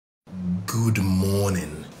Good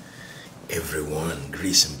morning, everyone.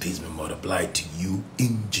 Grace and peace be multiplied to you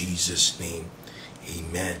in Jesus' name.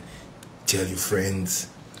 Amen. Tell your friends,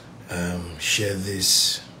 share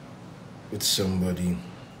this with somebody.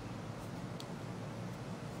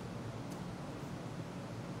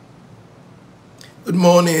 Good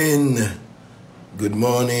morning. Good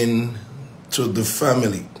morning to the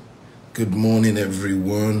family. Good morning,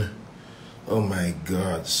 everyone. Oh my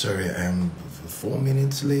God, sorry, I'm 4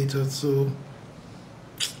 minutes late or so.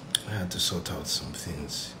 I had to sort out some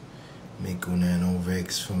things. Make una no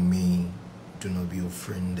vex for me. Do not be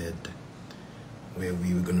offended. Where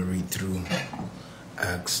we were going to read through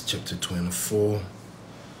Acts chapter 24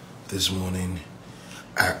 this morning.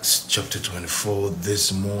 Acts chapter 24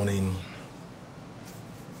 this morning.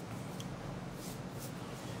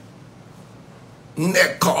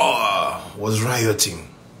 Neckar was rioting.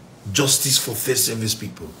 Justice for first service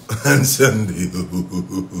people. And Sunday.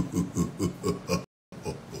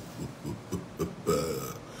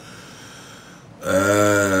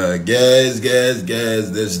 Guys,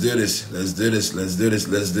 let's do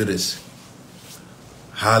this.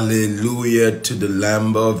 Hallelujah to the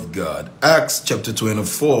Lamb of God. Acts chapter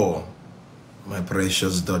 24. My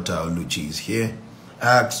precious daughter L.O.G.I is here.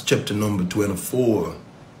 Acts chapter number 24.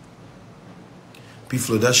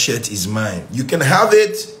 People, that shirt is mine. You can have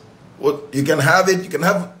it. You can have it. You can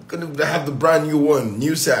have the brand new one,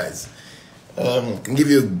 new size. Can give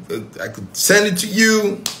you. I could send it to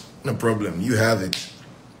you. No problem. You have it.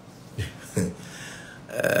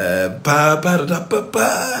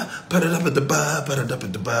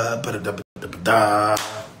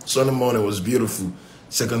 Sunday morning was beautiful.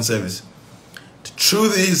 Second service. The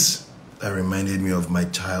truth is, that reminded me of my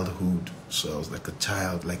childhood. So I was like a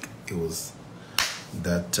child. Like it was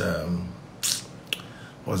that.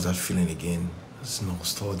 What's that feeling again? This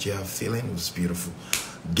nostalgia feeling. It was beautiful.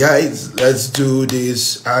 Guys, let's do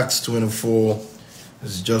this. Acts 24.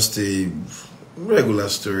 It's just a regular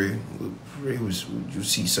story. We'll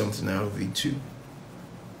see something out of it too.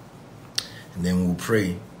 And then we'll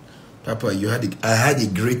pray. Papa, I had a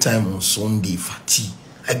great time on Sunday, Fati.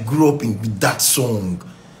 I grew up with that song.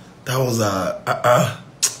 That was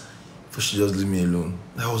but she just leave me alone.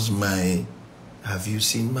 That was my Have You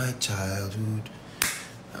Seen My Childhood?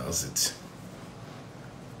 That was it.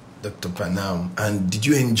 Dr. Panam. And did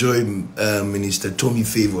you enjoy Minister Tommy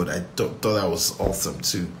Favored? I thought that was awesome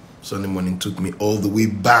too. Sunday morning took me all the way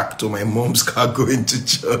back to my mom's car going to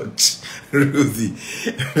church. Ruthie.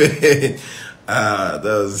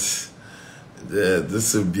 That's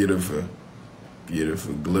so beautiful.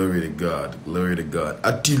 Beautiful. Glory to God. Glory to God.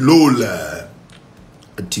 Atilola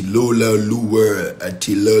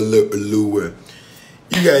Lure.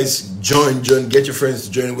 You guys join, get your friends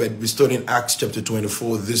to join. We're studying Acts chapter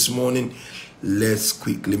 24 this morning. Let's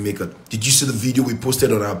quickly did you see the video we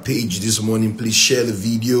posted on our page this morning? Please share the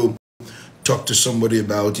video. Talk to somebody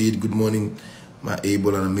about it. Good morning, my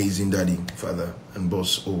able and amazing daddy, father, and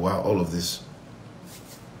boss. Oh wow, all of this.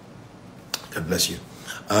 God bless you.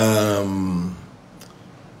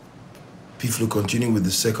 People continue with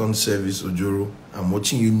the second service, Ojoro. I'm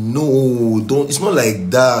watching you. No, don't. It's not like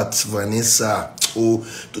that, Vanessa. Oh,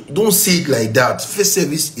 don't say it like that. First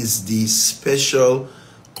service is the special,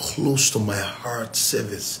 close to my heart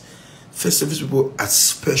service. First service people are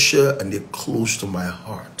special and they're close to my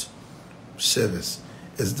heart. Service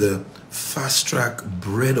is the fast track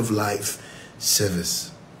bread of life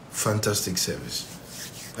service. Fantastic service.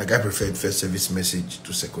 Like I preferred first service message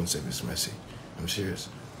to second service message. I'm serious.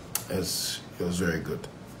 It was very good.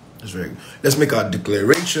 It was very good. Let's make our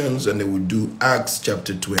declarations and then we'll do Acts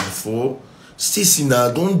chapter 24. Stacy,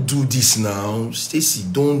 now don't do this now. Stacy,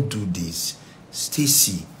 don't do this.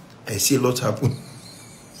 Stacy, I see a lot happen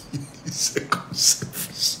in second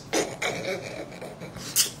service.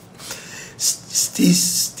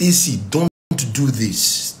 Stacy, don't do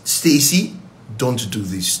this. Stacy, don't do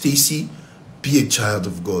this. Stacy, be a child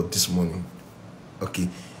of God this morning. Okay.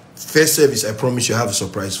 First service, I promise you I have a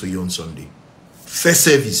surprise for you on Sunday. First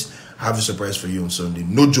service, I have a surprise for you on Sunday.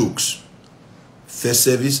 No jokes. First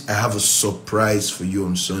service, I have a surprise for you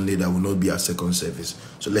on Sunday that will not be our second service.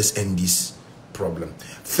 So let's end this problem.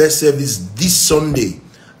 First service, this Sunday,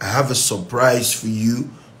 I have a surprise for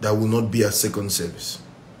you that will not be our second service.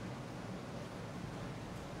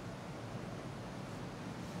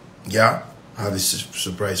 Yeah, I have a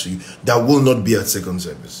surprise for you that will not be our second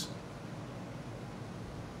service.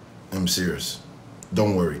 I'm serious.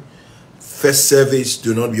 Don't worry. First service,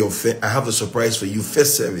 do not be offended. I have a surprise for you.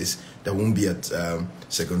 First service that won't be at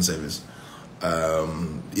second service.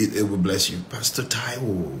 It will bless you. Pastor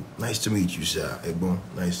Taiwo, nice to meet you, sir. Ebon,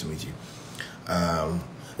 nice to meet you.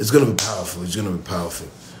 It's going to be powerful. It's going to be powerful.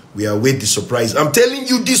 We await the surprise. I'm telling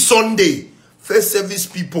you this Sunday, first service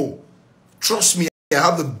people, trust me, I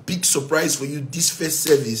have a big surprise for you this first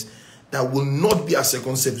service that will not be a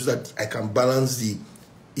second service, so that I can balance the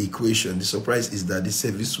equation. The surprise is that the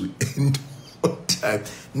service will end on time.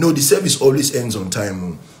 No, the service always ends on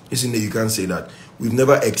time. Isn't it? You can't say that. We've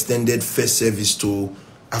never extended first service to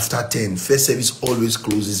after 10. First service always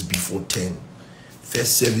closes before 10.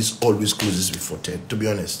 First service always closes before 10. To be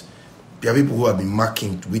honest, there are people who have been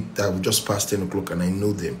marking with that. We just passed 10 o'clock and I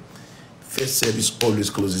know them. First service always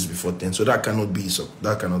closes before 10. So that cannot be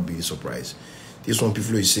a surprise. This one,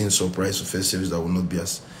 people is saying surprise for first service, that will not be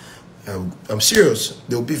as... I'm serious.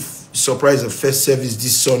 There will be surprise of first service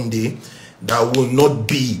this Sunday that will not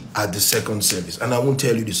be at the second service. And I won't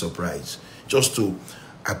tell you the surprise, just to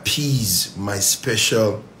appease my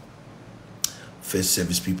special first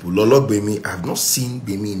service people. Lolo Bemi, I have not seen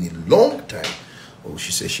Bemi in a long time. Oh,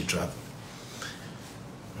 she says she traveled.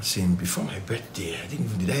 I seen before my birthday.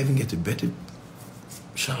 Did I even get a birthday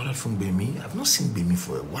shout out from Bemi? I've not seen Bemi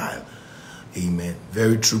for a while. Amen.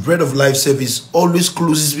 Very true. Bread of Life service always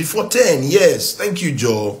closes before 10. Yes. Thank you,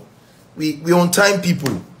 Joe. We on time,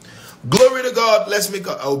 people. Glory to God. Let's make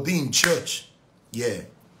I'll be in church. Yeah.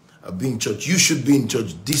 I'll be in church. You should be in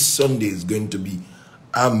church. This Sunday is going to be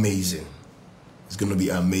amazing. It's going to be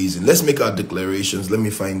amazing. Let's make our declarations. Let me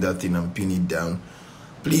find that thing and pin it down.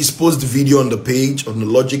 Please post the video on the page, on the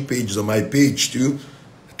L.O.G.I.C page, on my page too.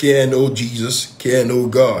 K-N-O Jesus, K-N-O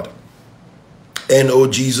God. N-O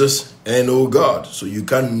Jesus, N-O God. So you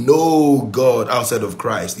can know God outside of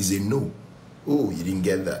Christ is a no. Oh, you didn't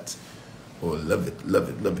get that. Oh, love it, love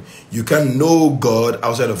it, love it. You can know God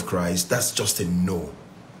outside of Christ. That's just a no.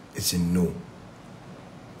 It's a no.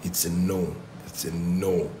 It's a no. It's a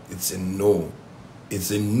no. It's a no.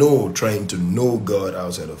 It's a no. Trying to know God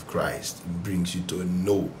outside of Christ, it brings you to a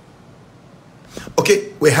no.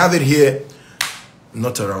 Okay, we have it here.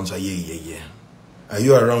 Not around. So yeah. Are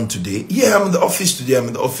you around today? Yeah, I'm in the office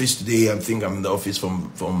today. I think I'm in the office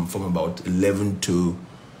from about 11 to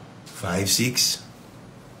 5, 6.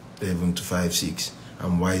 11 to 5, 6.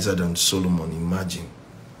 I'm wiser than Solomon. Imagine.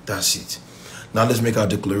 That's it. Now let's make our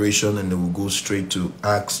declaration, and then we'll go straight to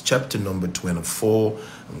Acts chapter number 24,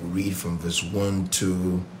 and we'll read from verse 1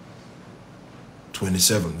 to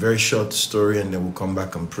 27. Very short story, and then we'll come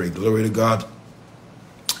back and pray. Glory to God.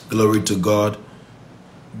 Glory to God.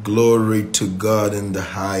 Glory to God in the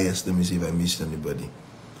highest. Let me see if I missed anybody.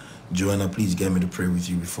 Joanna, please get me to pray with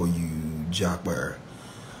you before you jack where.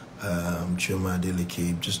 Choma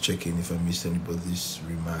Delicate, just checking if I missed anybody's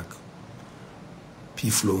remark.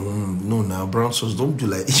 P-Flow, no, now brown sauce, don't do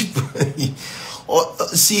like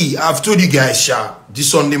see, I've told you guys,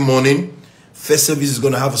 this Sunday morning, first service is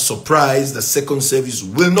going to have a surprise the second service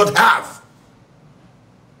will not have.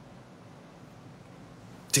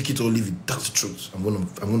 Take it or leave it. That's the truth. I'm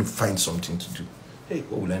gonna find something to do. Hey,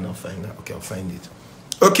 what will I now find that? Okay, I'll find it.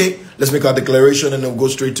 Okay, let's make our declaration and then we'll go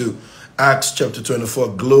straight to Acts chapter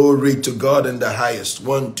 24. Glory to God in the highest.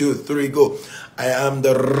 1, 2, 3, go. I am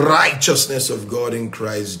the righteousness of God in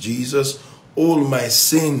Christ Jesus. All my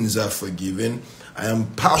sins are forgiven. I am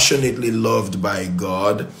passionately loved by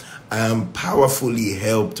God. I am powerfully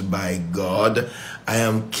helped by God. I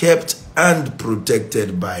am kept and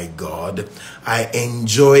protected by God. I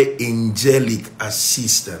enjoy angelic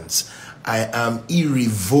assistance. I am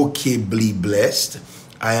irrevocably blessed.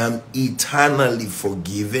 I am eternally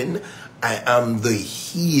forgiven. I am the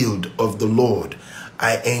healed of the Lord.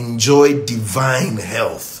 I enjoy divine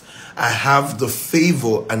health. I have the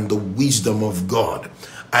favor and the wisdom of God.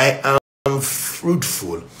 I am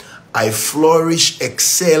fruitful. I flourish,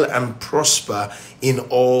 excel, and prosper in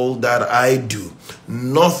all that I do.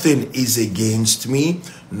 Nothing is against me.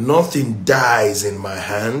 Nothing dies in my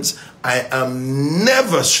hands. I am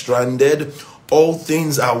never stranded. All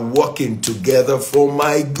things are working together for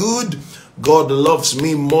my good. God loves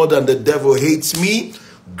me more than the devil hates me.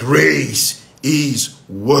 Grace is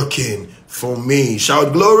working for me.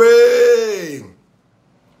 Shout glory.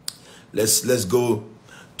 Let's go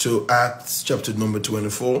to Acts chapter number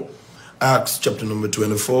 24. Acts chapter number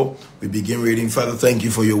 24. We begin reading. Father, thank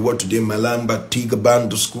you for your word today. Malamba tiga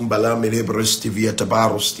bando skumbalam elebresti via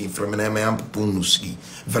tabarosti fremeneme ampunuski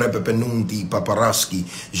vrepepenundi paparaski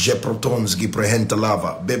jeprotonski prehenta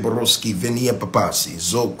lava beboroski venia papasi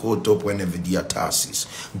zoko topwene vidiatasis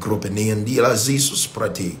gropeneandi lazisus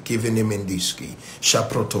prate kivenemendiski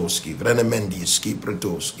shaprotoski vrenemendiski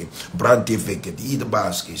pretoski branti veket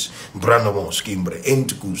idabaskis branamoski mbre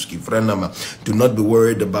entkuski vrenama. Do not be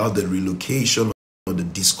worried about the relocation or the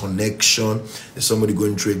disconnection. There's somebody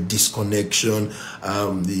going through a disconnection.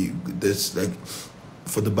 There's like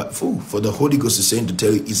for the Holy Ghost is saying to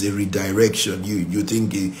tell you is a redirection. You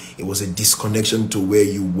think it was a disconnection to where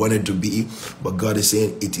you wanted to be, but God is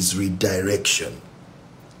saying it is redirection.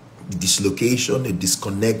 The dislocation, the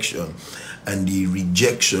disconnection, and the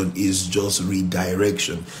rejection is just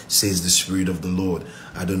redirection, says the Spirit of the Lord.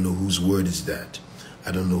 I don't know whose word is that.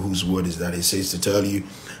 I don't know whose word is that. It says to tell you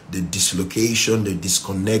the dislocation, the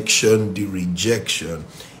disconnection, the rejection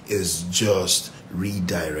is just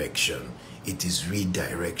redirection. It is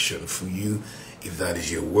redirection for you. If that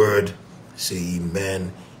is your word, say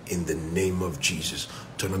amen in the name of Jesus.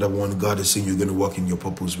 To another one, God is saying you're going to walk in your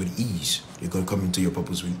purpose with ease. You're going to come into your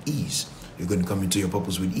purpose with ease. You're going to come into your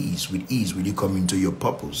purpose with ease. With ease will you come into your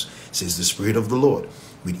purpose, says the Spirit of the Lord.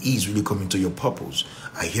 With ease will you come into your purpose.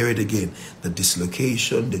 I hear it again. The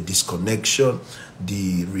dislocation, the disconnection,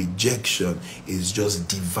 the rejection is just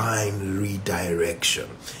divine redirection.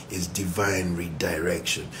 It's divine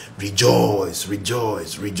redirection. Rejoice,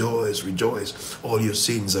 rejoice, rejoice, rejoice. All your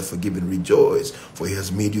sins are forgiven. Rejoice, for he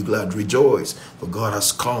has made you glad. Rejoice, for God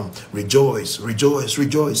has come. Rejoice, rejoice,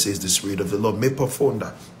 rejoice, says the Spirit of the Lord. Me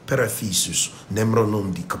profonda, peraphysus,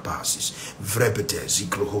 nemronom di capacis, vrepete,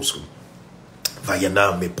 zikrohosum. The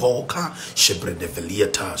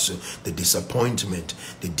disappointment,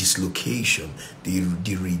 the dislocation,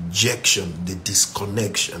 the rejection, the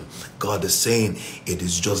disconnection. God is saying it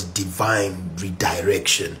is just divine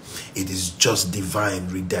redirection. It is just divine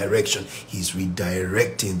redirection. He's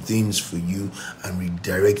redirecting things for you and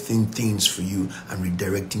redirecting things for you and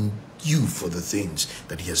redirecting you for the things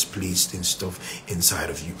that he has placed in stuff inside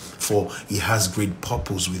of you. For he has great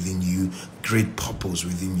purpose within you, great purpose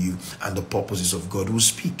within you, and the purposes of God will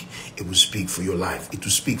speak. It will speak for your life. It will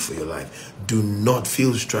speak for your life. Do not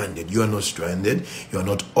feel stranded. You are not stranded. You are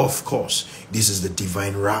not off course. This is the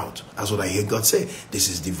divine route. That's what I hear God say. This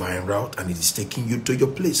is divine route, and it is taking you to your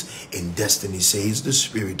place in destiny, says the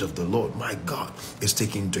Spirit of the Lord. My God is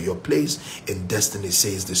taking you to your place in destiny,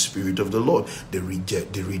 says the Spirit of the Lord. The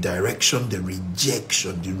redirection, the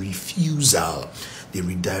rejection, the refusal, the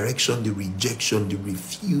redirection, the rejection, the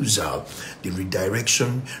refusal, the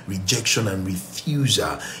redirection, rejection, and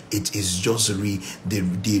refusal. It is just the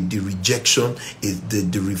rejection,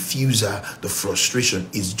 the refusal, the frustration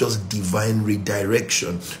is just divine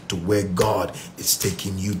redirection to where God is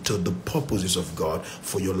taking you to. The purposes of God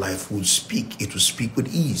for your life will speak. It will speak with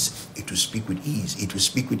ease. It will speak with ease. It will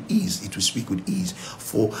speak with ease. It will speak with ease.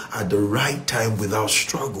 For at the right time, without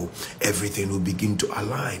struggle, everything will begin to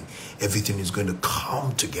align. Everything is going to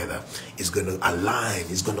come together. It's going to align.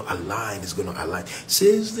 It's going to align. It's going to align.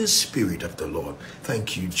 Says the Spirit of the Lord.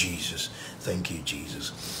 Thank you, Jesus. Thank you,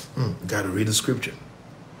 Jesus. Got to read the scripture.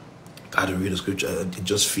 Got to read the scripture. I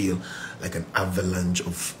just feel like an avalanche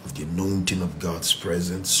of the anointing of God's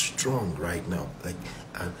presence strong right now.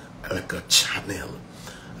 Like a channel.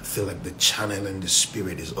 I feel like the channel in the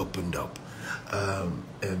Spirit is opened up.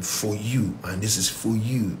 And for you, and this is for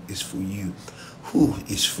you, is for you. Who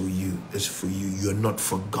is for you? Is for you. You're not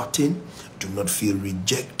forgotten. Do not feel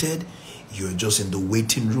rejected. You're just in the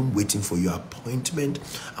waiting room, waiting for your appointment.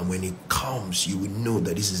 And when it comes, you will know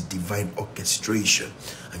that this is divine orchestration.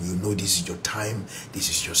 And you know this is your time, this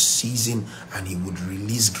is your season, and he would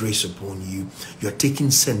release grace upon you. You're taking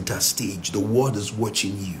center stage. The world is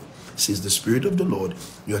watching you, says the Spirit of the Lord.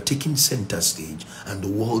 You are taking center stage, and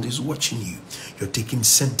the world is watching you. You're taking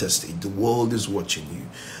center stage. The world is watching you.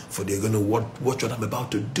 For they're going to watch what I'm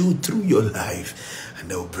about to do through your life, and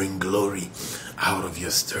they'll bring glory out of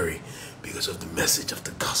your story because of the message of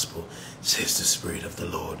the gospel, says the Spirit of the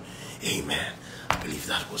Lord. Amen. I believe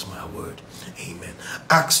that was my word. Amen.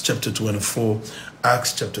 Acts chapter 24.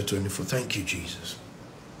 Acts chapter 24. Thank you, Jesus.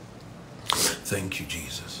 Thank you,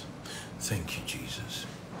 Jesus. Thank you, Jesus.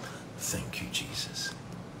 Thank you, Jesus.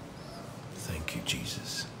 Thank you,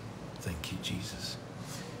 Jesus. Thank you, Jesus.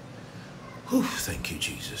 Whew, thank you,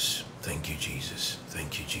 Jesus. Thank you, Jesus.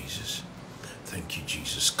 Thank you, Jesus. Thank you,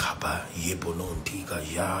 Jesus. Kaba yebonontiga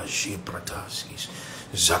ya jeprataskis.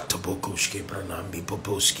 Zaktobokoshke pranambi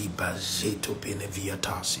poposki bazeto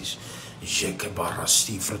peneviatasis.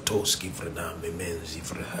 Jekebarasti fratoski vrename menzi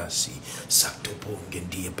vrehasi. Saktopongen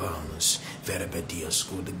diabans.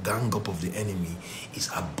 Verebediasko. The gang up of the enemy is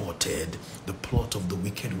aborted. The plot of the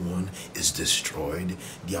wicked one is destroyed.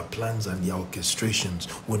 Their plans and their orchestrations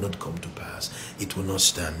will not come to pass. It will not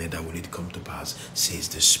stand, neither will it come to pass, says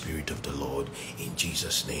the Spirit of the Lord. In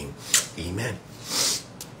Jesus' name. Amen.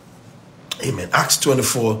 Amen. Acts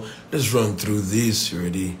 24. Let's run through this.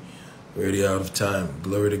 We're already out of time.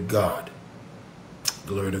 Glory to God.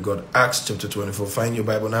 Glory to God. Acts chapter 24. Find your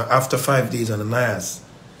Bible now. After 5 days, Ananias,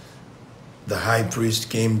 the high priest,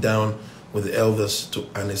 came down with the elders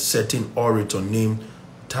and a certain orator named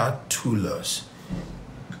Tertullus.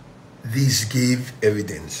 These gave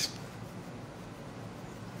evidence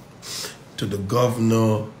to the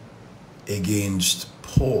governor against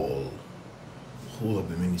Paul. Hold up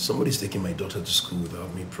a minute. Somebody's taking my daughter to school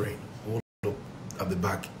without me praying. Hold up. I'll be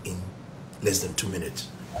back in less than 2 minutes.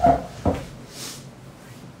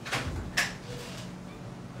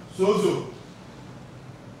 Sozo.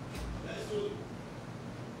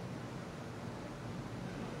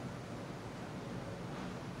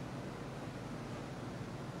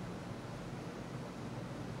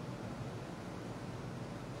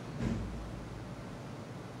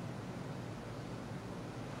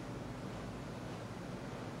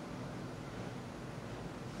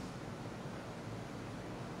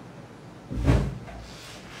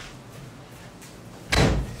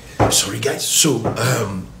 Sorry guys. So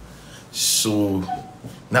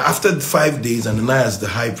now after 5 days, Ananias the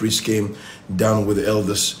high priest came down with the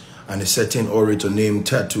elders and a certain orator named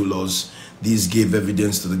Tertullus. These gave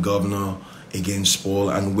evidence to the governor against Paul,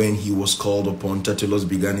 and when he was called upon, Tertullus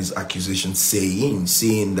began his accusation,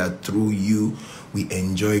 saying that through you we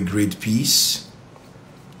enjoy great peace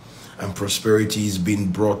and prosperity is being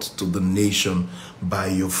brought to the nation by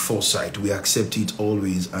your foresight. We accept it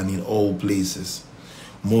always and in all places.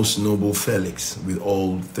 Most noble Felix, with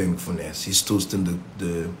all thankfulness. He's toasting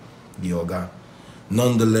the Oga.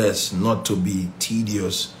 Nonetheless, not to be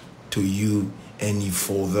tedious to you any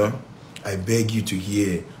further, I beg you to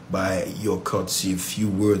hear by your courtesy a few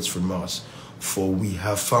words from us. For we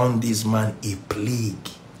have found this man a plague,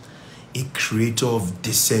 a creator of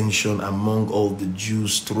dissension among all the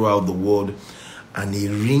Jews throughout the world, and a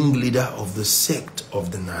ringleader of the sect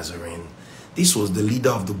of the Nazarene. This was the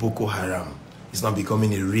leader of the Boko Haram. He's now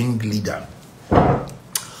becoming a ringleader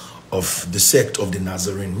of the sect of the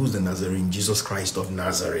Nazarene. Who's the Nazarene? Jesus Christ of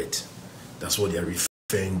Nazareth. That's what they're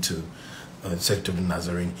referring to, the sect of the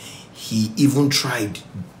Nazarene. He even tried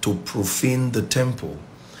to profane the temple,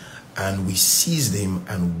 and we seized him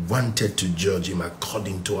and wanted to judge him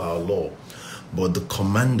according to our law. But the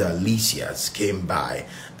commander Lysias came by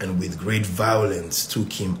and with great violence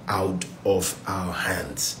took him out of our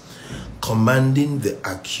hands, commanding the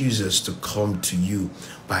accusers to come to you.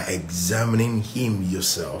 By examining him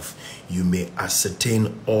yourself, you may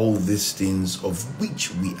ascertain all these things of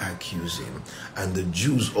which we accuse him. And the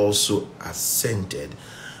Jews also assented,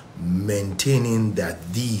 maintaining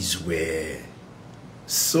that these were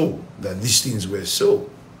so, that these things were so.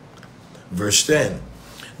 Verse 10.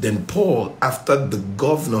 Then Paul, after the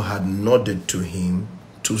governor had nodded to him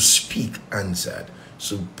to speak, answered.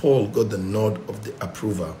 So Paul got the nod of the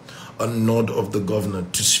approver, a nod of the governor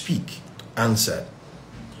to speak, answered.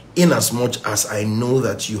 Inasmuch as I know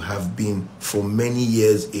that you have been for many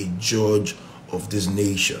years a judge of this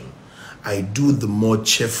nation, I do the more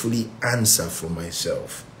cheerfully answer for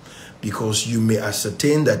myself, because you may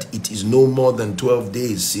ascertain that it is no more than 12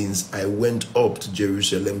 days since I went up to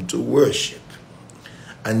Jerusalem to worship.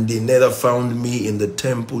 And they neither found me in the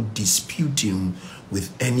temple disputing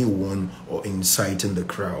with anyone or inciting the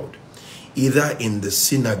crowd, either in the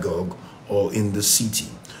synagogue or in the city.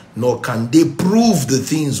 Nor can they prove the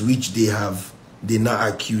things which they now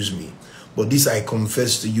accuse me. But this I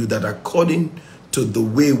confess to you, that according to the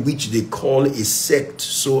way which they call a sect,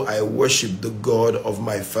 so I worship the God of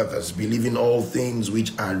my fathers, believing all things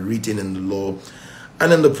which are written in the law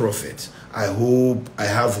and in the prophets. I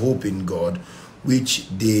have hope in God, which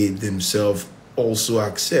they themselves also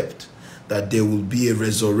accept, that there will be a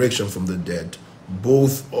resurrection from the dead,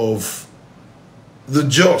 both of the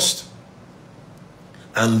just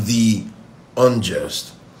and the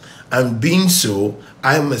unjust. And being so,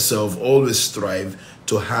 I myself always strive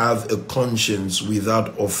to have a conscience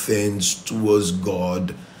without offense towards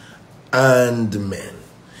God and men.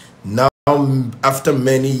 Now, after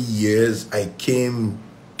many years, I came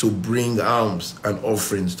to bring alms and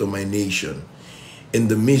offerings to my nation, in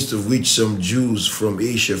the midst of which some Jews from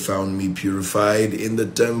Asia found me purified in the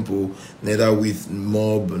temple, neither with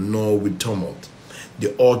mob nor with tumult.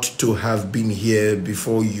 They ought to have been here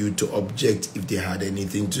before you to object if they had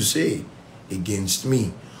anything to say against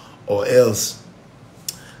me. Or else,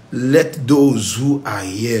 let those who are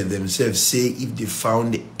here themselves say if they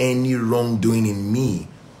found any wrongdoing in me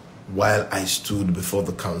while I stood before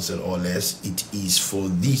the council, or less it is for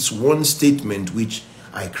this one statement which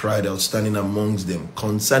I cried out standing amongst them,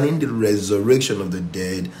 concerning the resurrection of the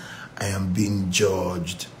dead, I am being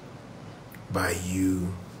judged by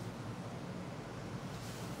you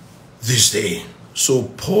this day. So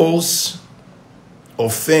Paul's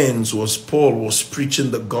offense was Paul was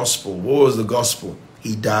preaching the gospel. What was the gospel?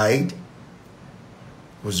 He died,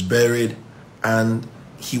 was buried, and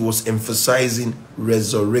he was emphasizing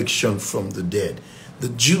resurrection from the dead. The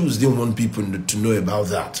Jews didn't want people to know about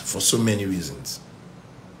that for so many reasons.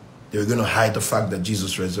 They were going to hide the fact that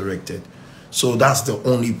Jesus resurrected. So that's the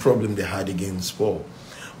only problem they had against Paul.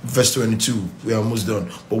 Verse 22, we are almost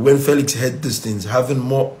done. But when Felix heard these things, having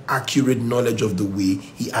more accurate knowledge of the way,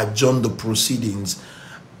 he adjourned the proceedings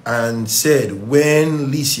and said, when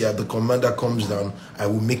Lycia, the commander, comes down, I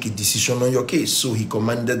will make a decision on your case. So he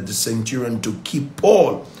commanded the centurion to keep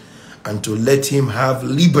Paul and to let him have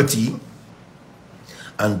liberty,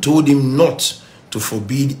 and told him not to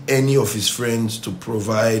forbid any of his friends to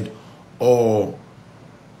provide or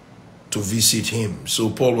to visit him. So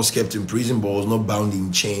Paul was kept in prison, but was not bound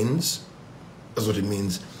in chains. That's what it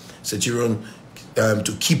means. Centurion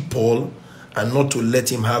to keep Paul and not to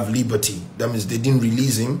let him have liberty. That means they didn't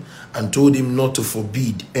release him, and told him not to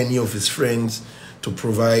forbid any of his friends to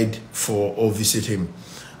provide for or visit him.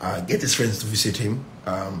 Get his friends to visit him,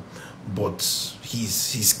 but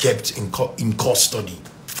he's kept in custody,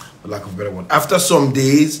 for lack of a better word. After some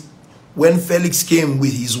days, when Felix came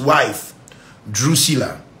with his wife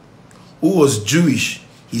Drusilla, who was Jewish,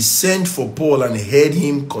 he sent for Paul and heard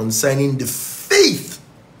him concerning the faith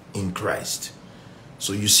in Christ.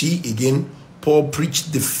 So you see, again, Paul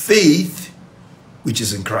preached the faith which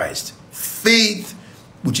is in Christ. Faith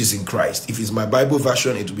which is in Christ. If it's my Bible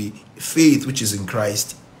version, it will be faith which is in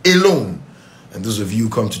Christ alone. And those of you who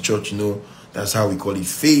come to church know that's how we call it,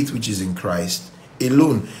 faith which is in Christ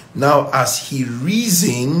alone. Now, as he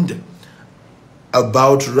reasoned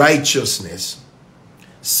about righteousness,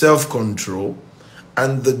 self-control,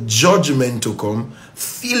 and the judgment to come,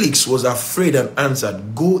 Felix was afraid and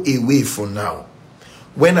answered, go away for now.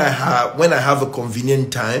 When I have a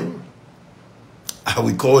convenient time, I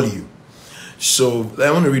will call you. So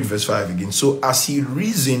I want to read verse 5 again. So as he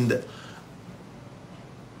reasoned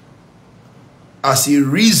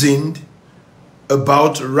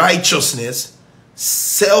about righteousness,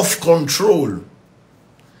 self-control,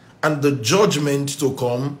 and the judgment to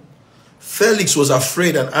come, Felix was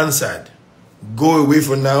afraid and answered, go away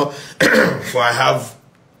for now, for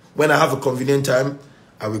when I have a convenient time,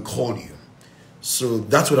 I will call you. So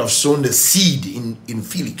that would have sown the seed in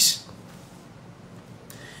Felix,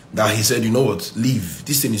 that he said, you know what, leave,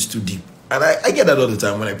 this thing is too deep. And I get that all the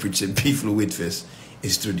time when I preach, people wait first,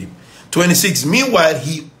 it's too deep. 26, meanwhile,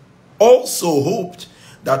 he also hoped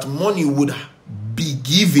that money would be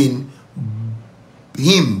given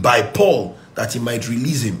him by Paul, that he might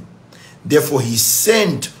release him. Therefore, he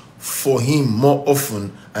sent for him more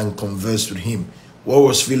often and conversed with him. What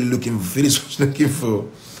was Felix looking for? Felix was looking for.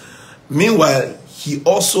 Meanwhile, he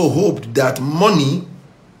also hoped that money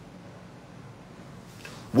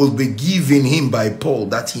will be given him by Paul,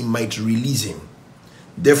 that he might release him.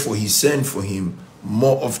 Therefore, he sent for him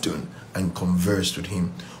more often and conversed with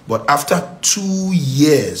him. But after 2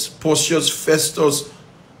 years, Porcius Festus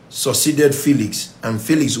succeeded Felix, and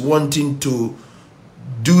Felix, wanting to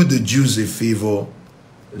do the Jews a favor,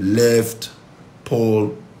 left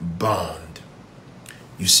Paul bound.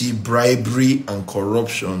 You see, bribery and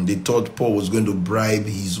corruption, they thought Paul was going to bribe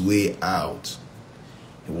his way out.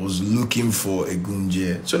 He was looking for a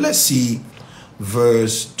gunje. So let's see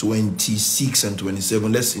verse 26 and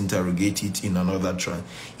 27. Let's interrogate it in other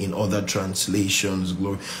translations.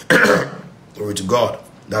 Glory to God.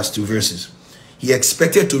 That's 2 verses. He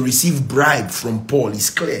expected to receive bribe from Paul, it's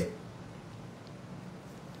clear,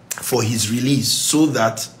 for his release, so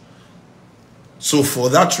for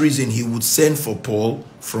that reason he would send for Paul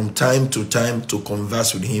from time to time to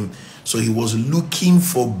converse with him. So he was looking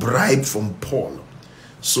for bribe from Paul.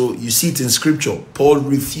 So you see it in scripture. Paul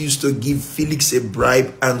refused to give Felix a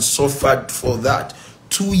bribe and suffered for that.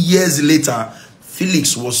 2 years later,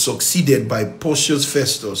 Felix was succeeded by Porcius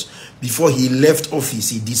Festus. Before he left office,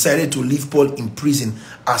 he decided to leave Paul in prison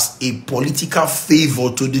as a political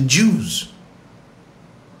favor to the Jews.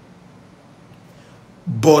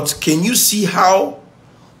 But can you see how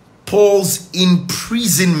Paul's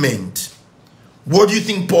imprisonment, what do you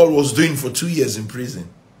think Paul was doing for 2 years in prison?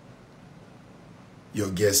 Your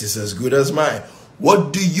guess is as good as mine.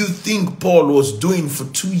 What do you think Paul was doing for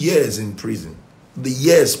 2 years in prison? The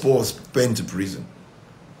years Paul spent in prison.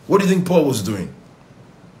 What do you think Paul was doing?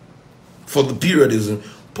 For the period,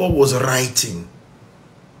 Paul was writing.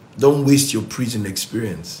 Don't waste your prison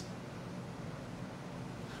experience.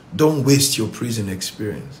 Don't waste your prison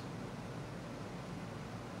experience.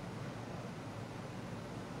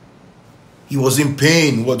 He was in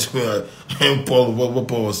pain. What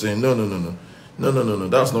Paul was saying. No.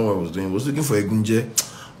 That's not what I was doing. I was looking for a gunje.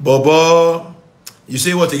 Baba, you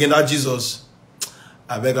say what again? That Jesus.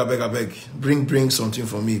 I beg. Bring something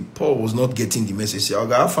for me. Paul was not getting the message. Say,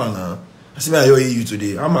 okay, have fun now. I say, I hear you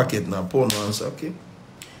today. I'm market now. Paul no answer. Okay.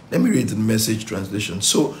 Let me read the message translation.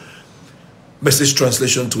 So, message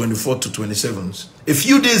translation 24 to 27. A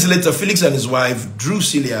few days later, Felix and his wife,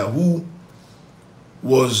 Drusilla, who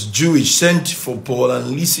was Jewish, sent for Paul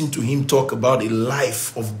and listened to him talk about a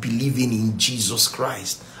life of believing in Jesus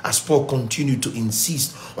Christ. As Paul continued to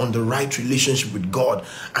insist on the right relationship with God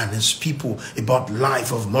and his people, about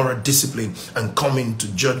life of moral discipline and coming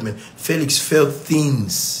to judgment, Felix felt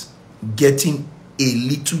things getting a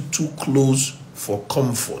little too close for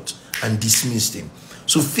comfort and dismissed him.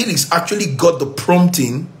 So Felix actually got the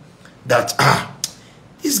prompting that,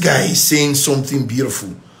 this guy is saying something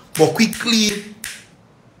beautiful, but quickly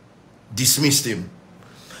dismissed him.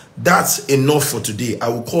 That's enough for today. I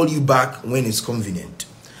will call you back when it's convenient.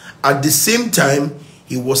 At the same time,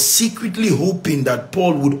 he was secretly hoping that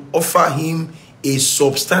Paul would offer him a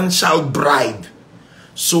substantial bribe.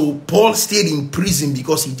 So Paul stayed in prison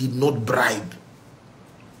because he did not bribe.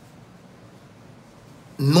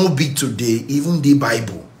 No be today, even the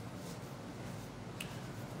Bible.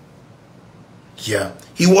 Yeah.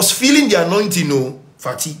 He was feeling the anointing,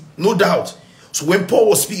 Fatih, no doubt. So when Paul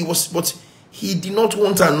was speaking, but he did not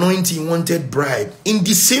want anointing, he wanted bribe. In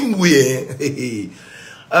the same way,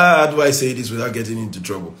 how do I say this without getting into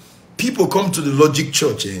trouble? People come to the L.O.G.I.C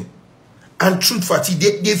church, and truth, Fatih,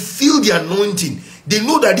 they feel the anointing. They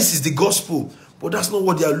know that this is the gospel, but that's not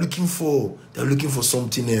what they are looking for. They are looking for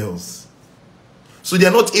something else. So they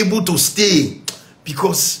are not able to stay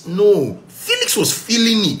because, no, Felix was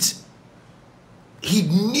feeling it. He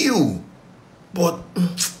knew, but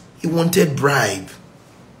he wanted bribe.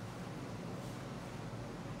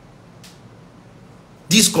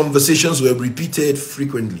 These conversations were repeated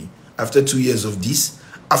frequently. After 2 years of this,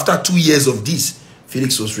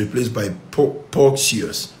 Felix was replaced by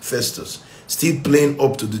Porcius Festus, still playing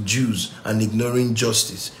up to the Jews and ignoring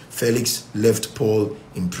justice. Felix left Paul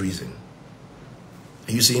in prison.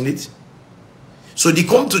 Are you seeing it? So they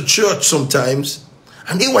come to church sometimes,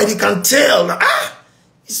 and they can tell that,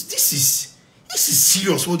 this is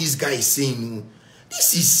serious what this guy is saying.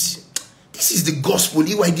 This is the gospel.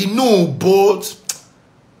 They know, but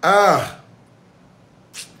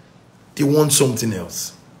they want something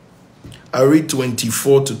else. I read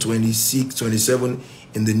 24 to 26, 27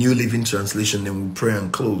 in the New Living Translation, then we'll pray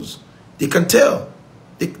and close. They can tell.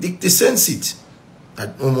 They sense it.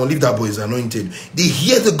 That leave that boy is anointed. They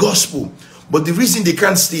hear the gospel, but the reason they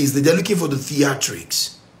can't stay is that they're looking for the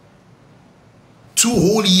theatrics. 2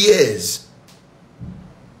 whole years.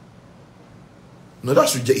 No,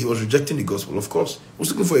 he was rejecting the gospel, of course. He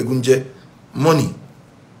was looking for a gunje, money.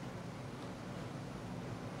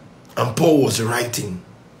 And Paul was writing.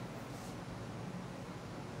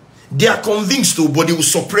 They are convinced though, but they will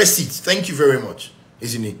suppress it. Thank you very much,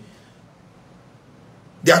 isn't it?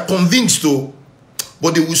 They are convinced though,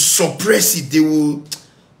 but they will suppress it.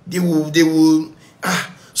 They will.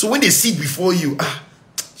 So when they sit before you,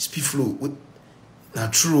 it's people.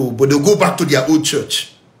 Not true, but they'll go back to their old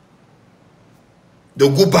church.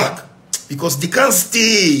 They'll go back because they can't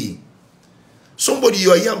stay. Somebody,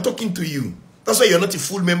 you are here, I'm talking to you. That's why you're not a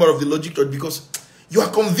full member of the L.O.G.I.C church, because you are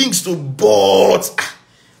convinced to, but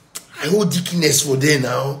I hold deaconess for there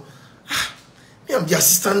now. I'm the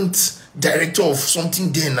assistant director of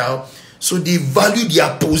something there now. So they value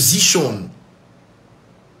their position.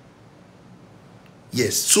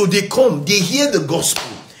 Yes. So they come, they hear the gospel.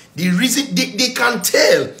 The reason they can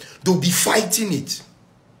tell, they'll be fighting it.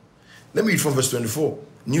 Let me read from verse 24.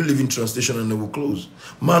 New Living Translation, and then we'll close.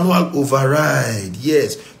 Manual override.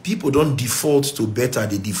 Yes. People don't default to better,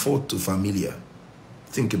 they default to familiar.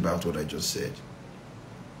 Think about what I just said.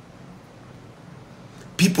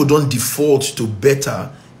 People don't default to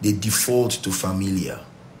better, they default to familiar.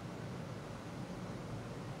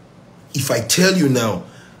 If I tell you now,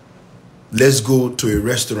 let's go to a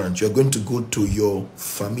restaurant, you're going to go to your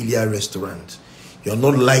familiar restaurant. You're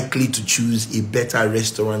not likely to choose a better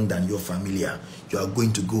restaurant than your familiar. You are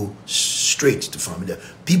going to go straight to familiar.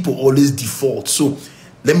 People always default. So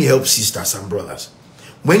let me help sisters and brothers.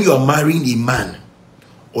 When you are marrying a man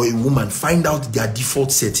or a woman, find out their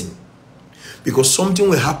default setting. Because something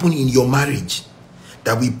will happen in your marriage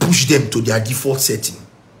that will push them to their default setting.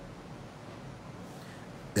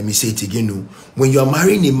 Let me say it again. When you are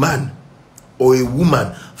marrying a man or a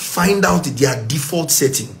woman, find out their default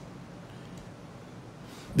setting.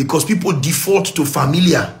 Because people default to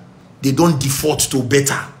familiar, they don't default to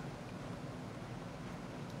better.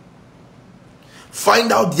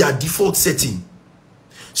 Find out their default setting.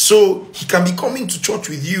 So he can be coming to church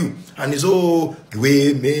with you and he's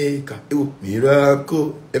way maker,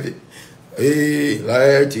 miracle, light,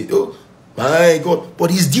 my God.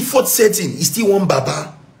 But his default setting is still one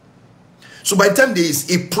Baba. So by the time there is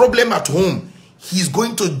a problem at home, he's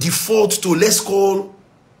going to default to, let's call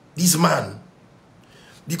this man.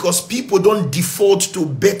 Because people don't default to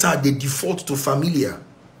better, they default to familiar.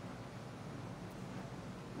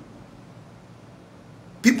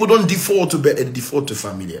 People don't default to better, they default to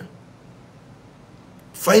familiar.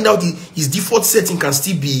 Find out his default setting can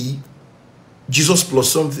still be Jesus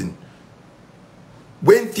plus something.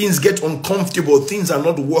 When things get uncomfortable, things are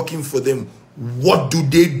not working for them, what do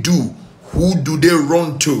they do? Who do they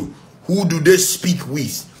run to? Who do they speak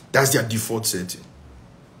with? That's their default setting.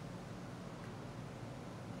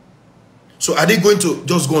 So are they going to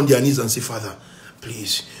just go on their knees and say, Father,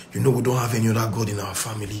 please, we don't have any other God in our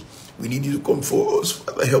family. We need you to come for us.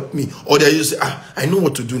 Father, help me. Or they just say, I know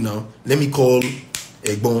what to do now. Let me call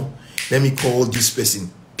Egbon. Let me call this person.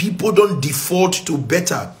 People don't default to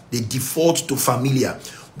better. They default to familiar.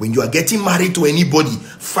 When you are getting married to anybody,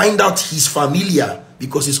 find out his familiar,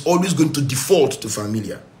 because he's always going to default to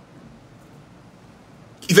familiar.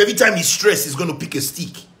 If every time he's stressed, he's going to pick a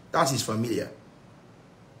stick, that's his familiar.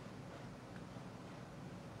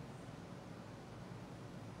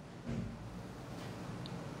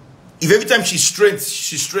 If every time she's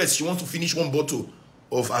stressed, she wants to finish one bottle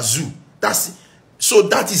of Azu.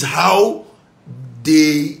 That is how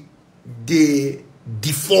they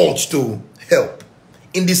default to help.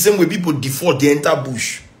 In the same way, people default, they enter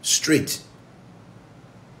bush straight.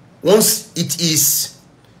 Once it is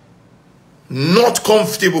not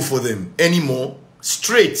comfortable for them anymore,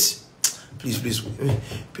 straight. Please,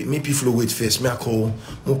 make people wait first. May I call him.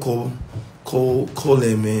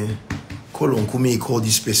 Call Uncle May, call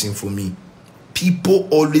this person for me. People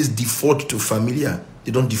always default to familiar.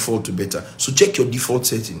 They don't default to better. So check your default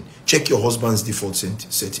setting. Check your husband's default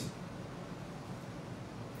setting.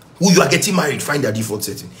 Who you are getting married, find their default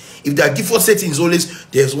setting. If their default setting is always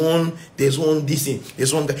there's one this thing,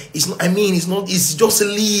 there's one guy. It's just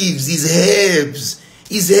leaves, it's herbs.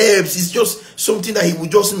 It's just something that he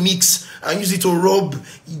would just mix and use it to rub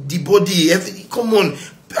the body. Come on.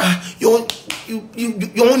 Your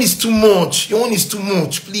one is too much. Your one is too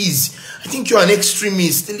much, please. I think you're an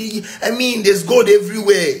extremist. There's God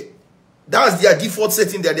everywhere. That's their default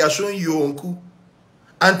setting that they are showing you, uncle.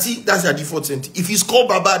 Auntie, that's their default setting. If it's called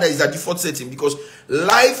Baba, that is their default setting, because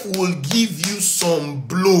life will give you some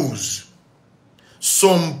blows,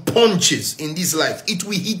 some punches in this life. It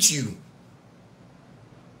will hit you.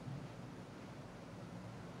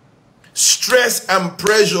 Stress and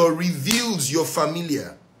pressure reveals your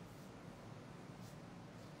familiar.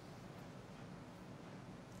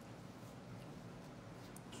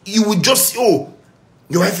 You would just say,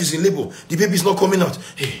 your wife is in labor, the baby is not coming out.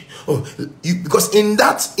 Because in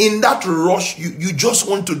that rush, you just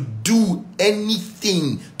want to do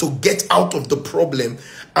anything to get out of the problem.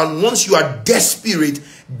 And once you are desperate,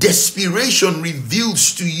 desperation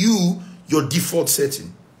reveals to you your default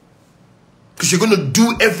setting. Because you're going to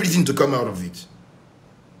do everything to come out of it.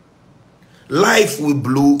 Life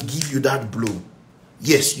will give you that blow.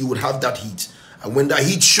 Yes, you will have that heat. And when that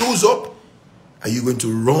heat shows up, are you going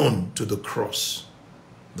to run to the cross,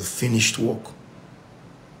 the finished work?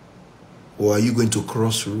 Or are you going to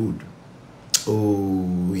cross road?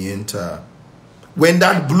 We enter. When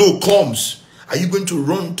that blow comes, are you going to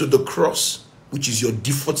run to the cross, which is your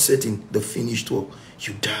default setting, the finished work?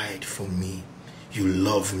 You died for me. You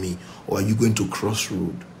love me. Or are you going to cross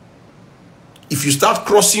road? If you start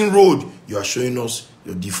crossing road, you are showing us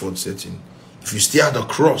your default setting. If you stay at the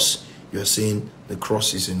cross, you are saying the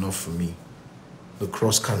cross is enough for me. The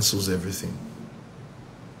cross cancels everything.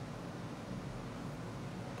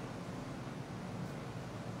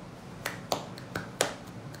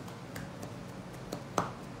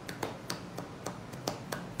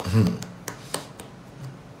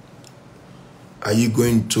 Are you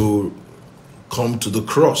going to come to the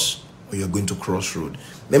cross, or you're going to crossroad?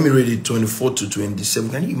 Let me read it 24 to 27.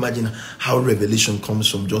 Can you imagine how revelation comes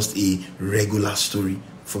from just a regular story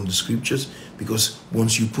from the scriptures? Because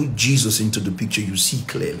once you put Jesus into the picture, you see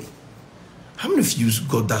clearly. How many of you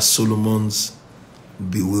got that Solomon's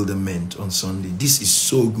bewilderment on Sunday? This is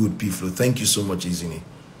so good, people. Thank you so much, Izini.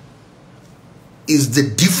 Is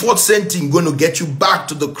the default setting going to get you back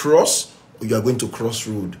to the cross, or you are going to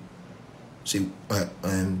crossroad? Say,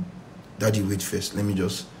 Daddy, wait first. Let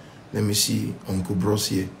me see Uncle Bros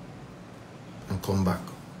here and come back.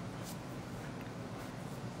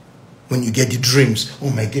 When you get the dreams, oh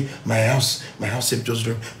my God, my house have just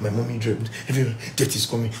dreamed, my mommy dreamed, everyone, death is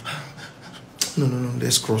coming. No,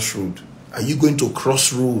 let's crossroad. Are you going to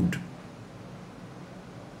crossroad?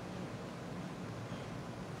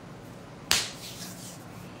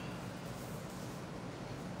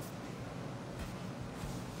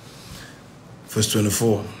 Verse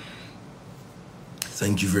 24.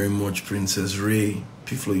 Thank you very much, Princess Ray.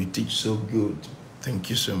 People, you teach so good. Thank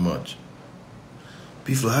you so much.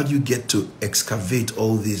 People, how do you get to excavate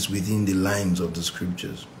all this within the lines of the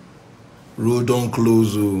scriptures? Road don't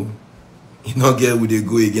close. Oh. You not get where they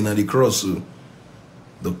go again at the cross. Oh.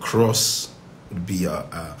 The cross would be how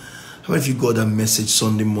many of you got that message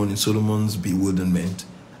Sunday morning, Solomon's bewilderment?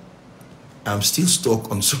 I'm still stuck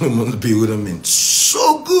on Solomon's bewilderment.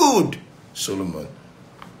 So good, Solomon.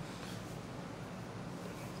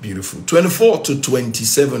 Beautiful. 24 to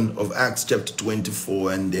 27 of Acts chapter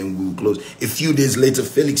 24, and then we'll close. A few days later,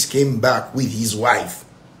 Felix came back with his wife.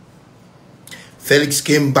 Felix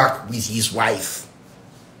came back with his wife.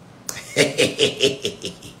 I'm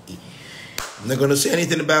not going to say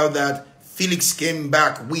anything about that. Felix came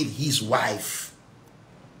back with his wife.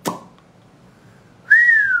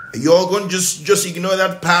 You're going to just ignore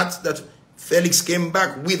that part, that Felix came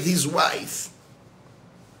back with his wife,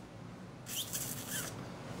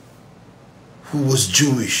 who was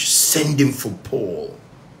Jewish, send him for Paul.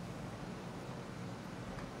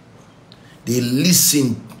 They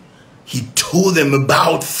listened. He told them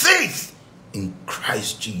about faith in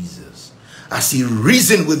Christ Jesus as he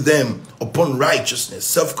reasoned with them upon righteousness,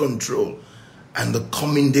 self-control, and the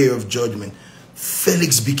coming day of judgment.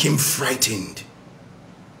 Felix became frightened.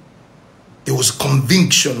 There was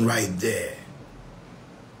conviction right there.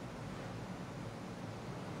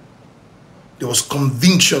 There was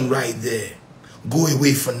conviction right there. Go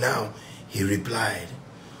away for now, he replied.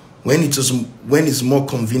 When it's more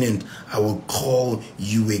convenient, I will call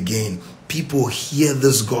you again. People hear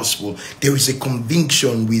this gospel. There is a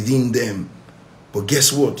conviction within them. But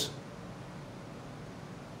guess what?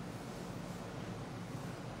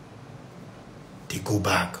 They go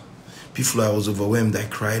back. People, I was overwhelmed. I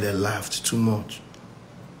cried. I laughed too much.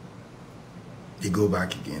 They go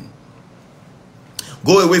back again.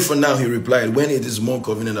 Go away for now, he replied. When it is more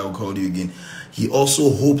convenient, I will call you again. He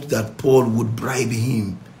also hoped that Paul would bribe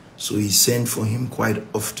him. So he sent for him quite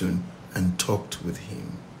often and talked with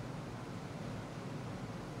him.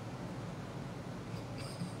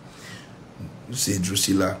 You say,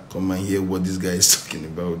 Drusilla, come and hear what this guy is talking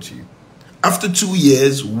about you. After 2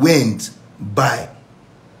 years went by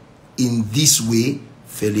in this way,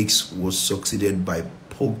 Felix was succeeded by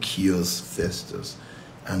Porcius Festus.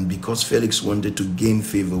 And because Felix wanted to gain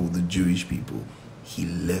favor with the Jewish people, he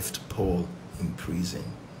left Paul in prison.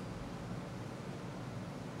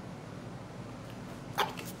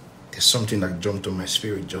 There's something that jumped on my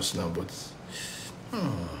spirit just now, but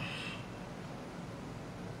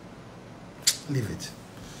leave it.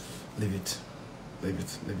 Leave it. Leave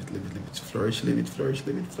it. Leave it. Leave it. Leave it. Flourish. Leave it. Flourish.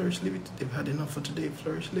 Leave it. Flourish. Leave it. They've had enough for today.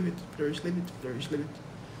 Flourish. Leave it. Flourish. Leave it. Flourish. Leave it.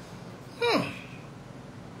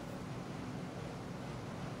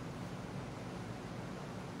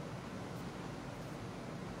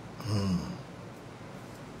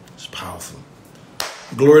 It's powerful.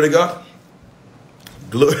 Glory to God.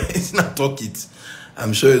 Glory. It's not talk it.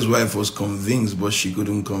 I'm sure his wife was convinced, but she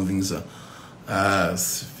couldn't convince her.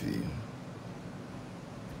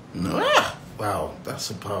 No. Wow, that's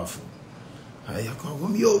so powerful.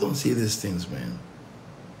 We all don't see these things, man.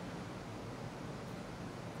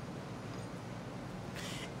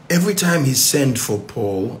 Every time he sent for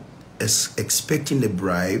Paul, expecting a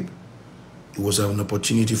bribe, it was an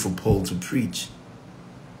opportunity for Paul to preach.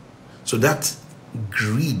 So that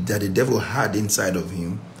greed that the devil had inside of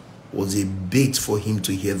him was a bait for him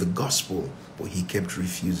to hear the gospel, but he kept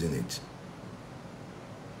refusing it.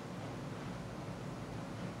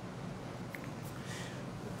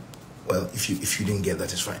 Well, if you didn't get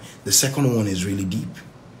that, it's fine. The second one is really deep.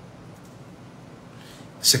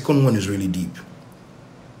 Second one is really deep.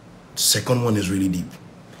 Second one is really deep.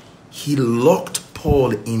 He locked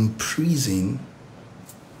Paul in prison,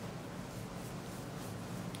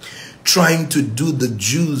 trying to do the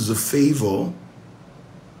Jews a favor,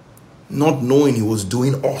 not knowing he was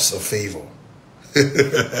doing us a favor.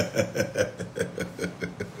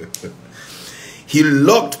 He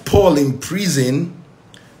locked Paul in prison,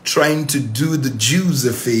 trying to do the Jews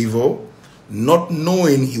a favor, not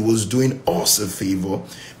knowing he was doing us a favor,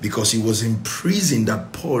 because he was in prison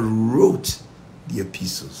that Paul wrote the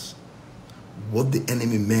epistles. What the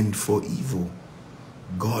enemy meant for evil,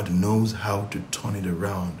 God knows how to turn it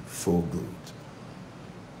around for good.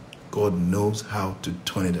 God knows how to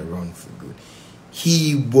turn it around for good.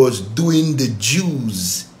 He was doing the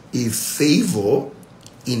Jews a favor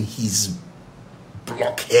in his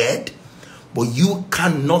blockhead, but you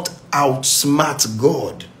cannot outsmart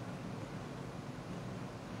God.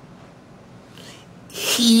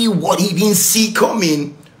 What he didn't see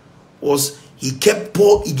coming was he gave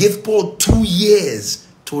Paul 2 years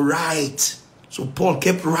to write. So Paul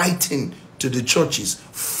kept writing to the churches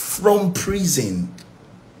from prison.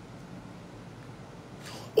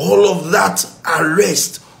 All of that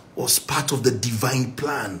arrest was part of the divine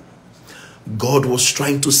plan. God was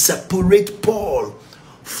trying to separate Paul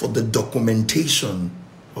for the documentation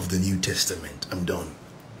of the New Testament. I'm done.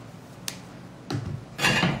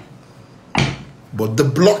 But the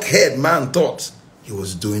blockhead man thought he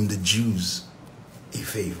was doing the Jews a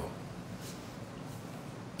favor.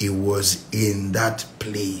 It was in that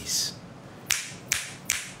place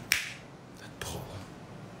that Paul,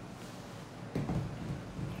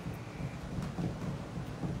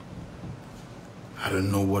 I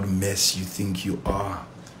don't know what mess you think you are.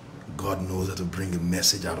 God knows how to bring a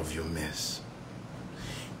message out of your mess.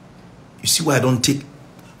 You see why I don't take...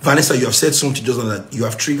 Vanessa, you have said something just on that. You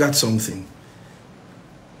have triggered something.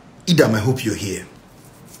 Idam, I hope you're here.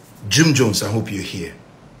 Jim Jones, I hope you're here.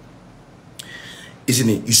 Isn't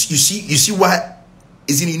it? You see why?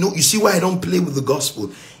 Isn't it? You see why I don't play with the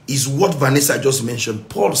gospel? Is what Vanessa just mentioned.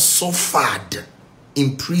 Paul suffered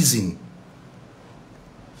in prison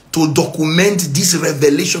to document this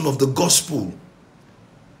revelation of the gospel.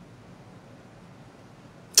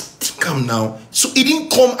 Think I'm now. So it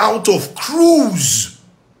didn't come out of cruise.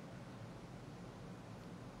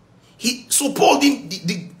 So Paul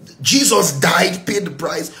didn't. Jesus died, paid the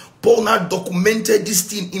price. Paul now documented this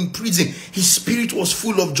thing in prison. His spirit was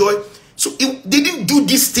full of joy. So they didn't do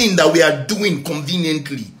this thing that we are doing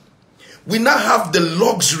conveniently. We now have the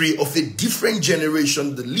luxury of a different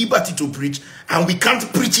generation, the liberty to preach, and we can't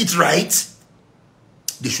preach it right.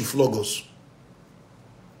 They should flog us.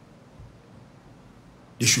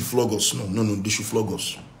 They should flog us. No, they should flog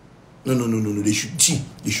us. No. They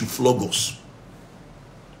should flog us.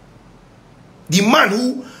 The man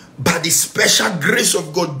who, by the special grace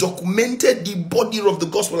of God, documented the body of the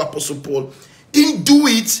gospel, Apostle Paul, didn't do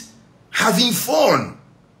it having fun.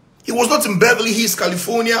 He was not in Beverly Hills,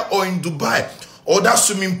 California, or in Dubai, or that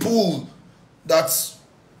swimming pool that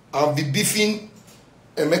I'll be beefing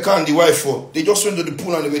Emeka and the wife for. They just went to the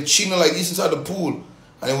pool and they were chilling like this inside the pool,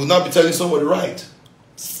 and they would not be telling somebody right.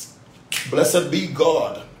 Blessed be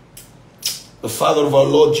God, the Father of our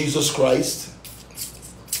Lord Jesus Christ.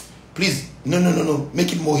 Please, no.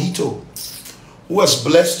 Make it mojito. Who has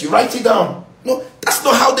blessed you? Write it down. No, that's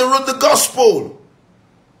not how they wrote the gospel.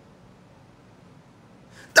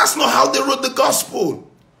 That's not how they wrote the gospel.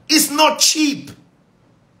 It's not cheap.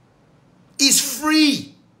 It's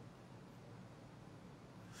free.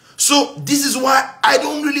 So this is why I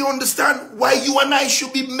don't really understand why you and I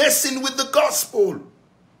should be messing with the gospel.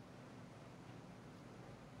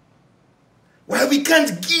 Why we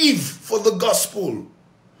can't give for the gospel.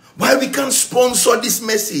 Why we can't sponsor this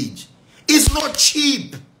message. It's not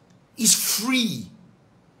cheap. It's free.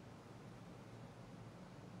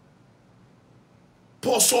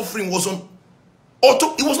 Paul's suffering was on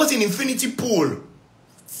auto. It was not an infinity pool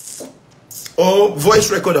or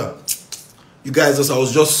voice recorder. You guys, as I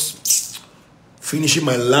was just finishing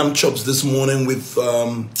my lamb chops this morning with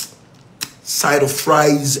side of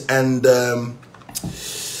fries and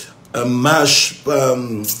mash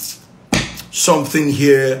something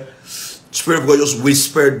here. Spirit of God just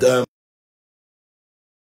whispered.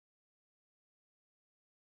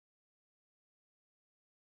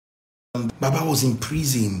 Baba was in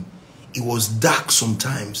prison. It was dark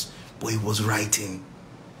sometimes, but he was writing.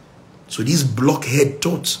 So this blockhead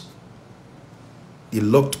thought he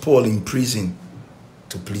locked Paul in prison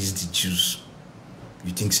to please the Jews.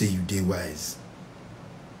 You think say you did wise?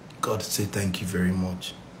 God said thank you very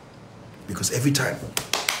much. Because every time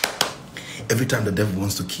the devil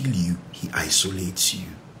wants to kill you, he isolates you.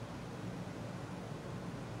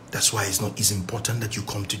 That's why it's important that you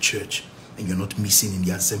come to church and you're not missing in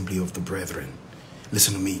the assembly of the brethren.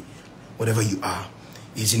 Listen to me. Whatever you are,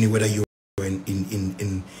 isn't it whether you're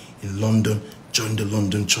in London, join the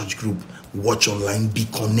London church group, watch online, be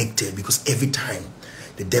connected, because every time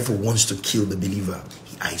the devil wants to kill the believer,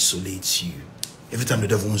 he isolates you. Every time the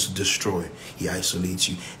devil wants to destroy, he isolates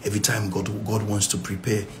you. Every time God wants to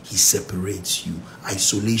prepare, he separates you.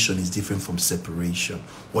 Isolation is different from separation.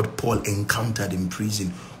 What Paul encountered in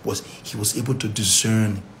prison was he was able to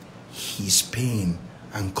discern his pain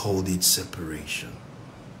and called it separation.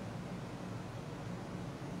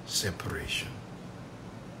 Separation.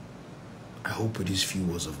 I hope with these few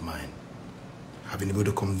words of mine, I've been able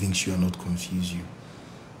to convince you and not confuse you.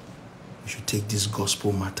 You should take this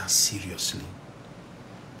gospel matter seriously.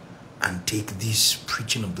 and take this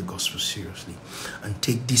preaching of the gospel seriously, and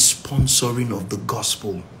take this sponsoring of the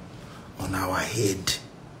gospel on our head.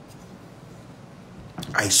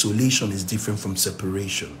 Isolation is different from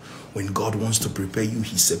separation. When God wants to prepare you,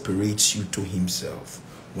 he separates you to himself.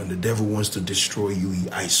 When the devil wants to destroy you, he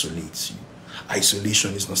isolates you.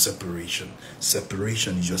 Isolation is not separation.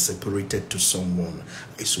 Separation is you're separated to someone.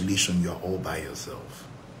 Isolation, you're all by yourself.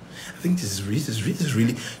 I think this is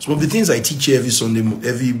really some of the things I teach every Sunday,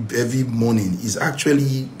 every morning is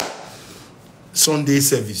actually Sunday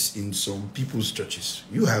service in some people's churches.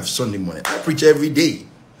 You have Sunday morning. I preach every day.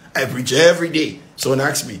 Someone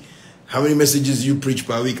asks me, how many messages you preach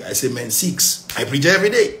per week? I say, man, 6. I preach every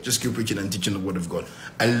day. Just keep preaching and teaching the word of God.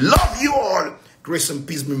 I love you all. Grace and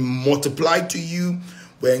peace be multiplied to you.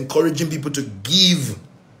 We're encouraging people to give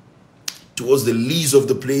towards the lease of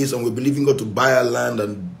the place, and we're believing God to buy our land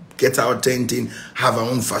and get our tent in, have our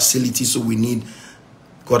own facility. So we need,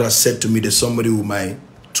 God has said to me, there's somebody with my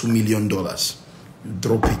 $2 million. You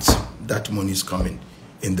drop it. That money is coming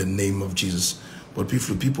in the name of Jesus. But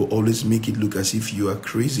people always make it look as if you are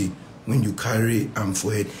crazy when you carry arm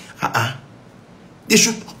for head. They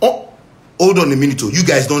should, hold on a minute, you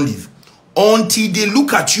guys don't leave. Until they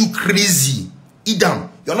look at you crazy, Idam,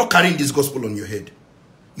 you're not carrying this gospel on your head.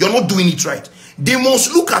 You're not doing it right. They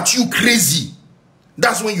must look at you crazy.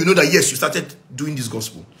 That's when you know that, yes, you started doing this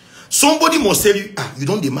gospel. Somebody must tell you, you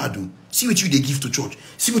don't demand do. See what you they give to church.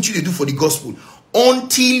 See what you they do for the gospel.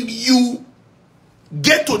 Until you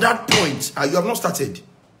get to that point, you have not started.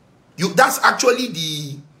 That's actually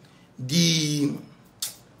the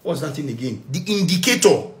what's that thing again? The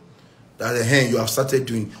indicator that you have started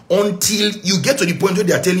doing. Until you get to the point where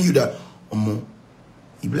they are telling you that,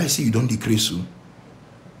 if I say you don't decrease soon.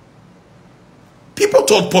 People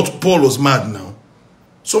thought Paul was mad now.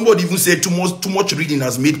 Somebody even said too much reading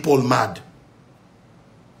has made Paul mad.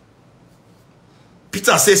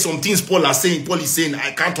 Peter says some things Paul is saying,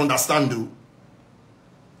 I can't understand though.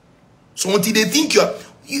 So until they think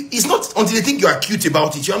it's not until they think you are cute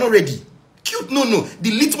about it, you are not ready. Cute, no.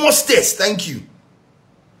 The litmus test, thank you.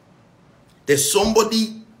 There's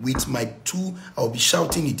somebody with my I'll be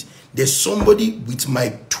shouting it. There's somebody with my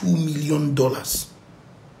 $2 million.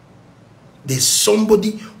 There's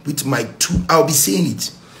somebody with my I'll be saying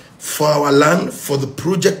it. For our land, for the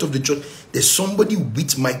project of the church, there's somebody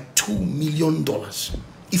with my $2 million.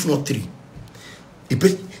 If not 3.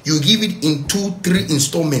 You give it in 2-3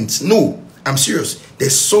 installments. No, I'm serious.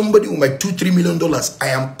 There's somebody with my $2-3 million. I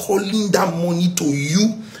am calling that money to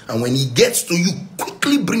you. And when he gets to you,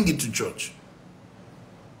 quickly bring it to church.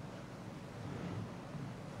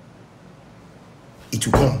 It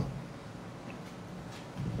will come.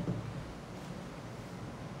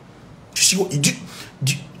 You see what you do?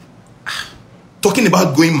 Talking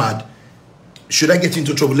about going mad. Should I get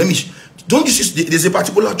into trouble? Don't you see? There's a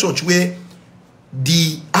particular church where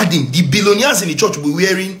the billionaires in the church will be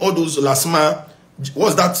wearing all those Lasma.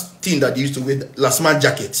 What's that thing that they used to wear? Lasma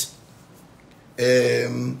jackets,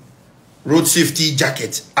 road safety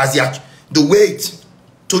jacket. As they wear it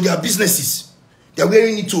to their businesses, they are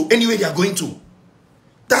wearing it to anywhere they are going to.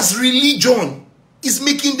 That's religion. It's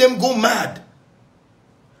making them go mad,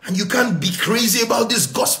 and you can't be crazy about this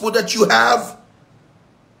gospel that you have.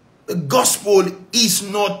 The gospel is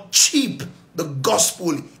not cheap. The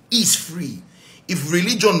gospel is free. If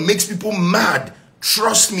religion makes people mad,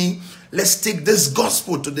 trust me, let's take this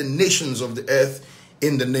gospel to the nations of the earth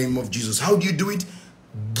in the name of Jesus. How do you do it?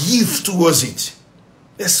 Give towards it.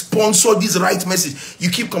 Let's sponsor this right message. You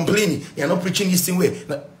keep complaining, you're not preaching this thing way.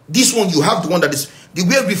 Now, this one, you have the one that is, they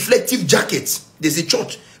wear reflective jackets. There's a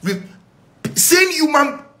church.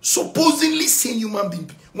 Supposedly sane human being.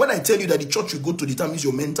 When I tell you that the church you go to determines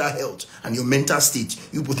your mental health and your mental state,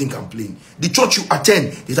 you people think I'm playing. The church you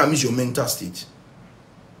attend determines your mental state.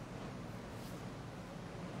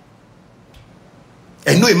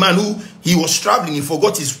 I know a man who, he was traveling, he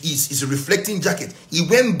forgot his reflecting jacket. He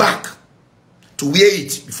went back to wear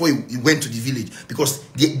it before he went to the village, because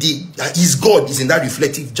his God is in that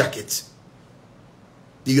reflective jacket.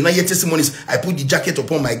 The United Testimonies, I put the jacket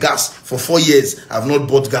upon my gas for 4 years. I have not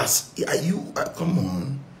bought gas. Come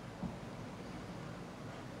on.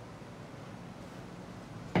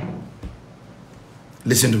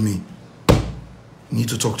 Listen to me. You need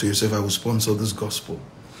to talk to yourself. I will sponsor this gospel.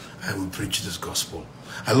 I will preach this gospel.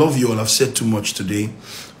 I love you all. I've said too much today.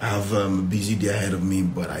 I have a busy day ahead of me,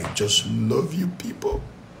 but I just love you people.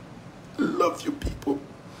 Love you people.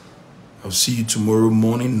 I'll see you tomorrow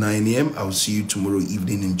morning, 9 a.m. I'll see you tomorrow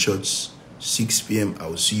evening in church, 6 p.m.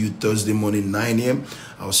 I'll see you Thursday morning, 9 a.m.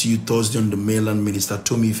 I'll see you Thursday on the mainland. Minister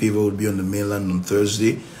Tommy Favor will be on the mainland on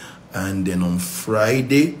Thursday. And then on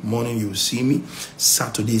Friday morning, you'll see me.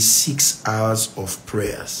 Saturday, 6 hours of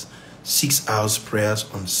prayers. 6 hours prayers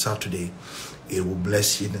on Saturday. It will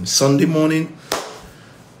bless you. Then Sunday morning,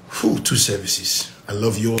 2 services. I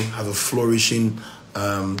love you all. Have a flourishing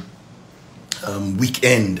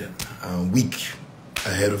weekend, week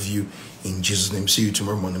ahead of you. In Jesus' name. See you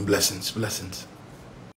tomorrow morning. Blessings. Blessings.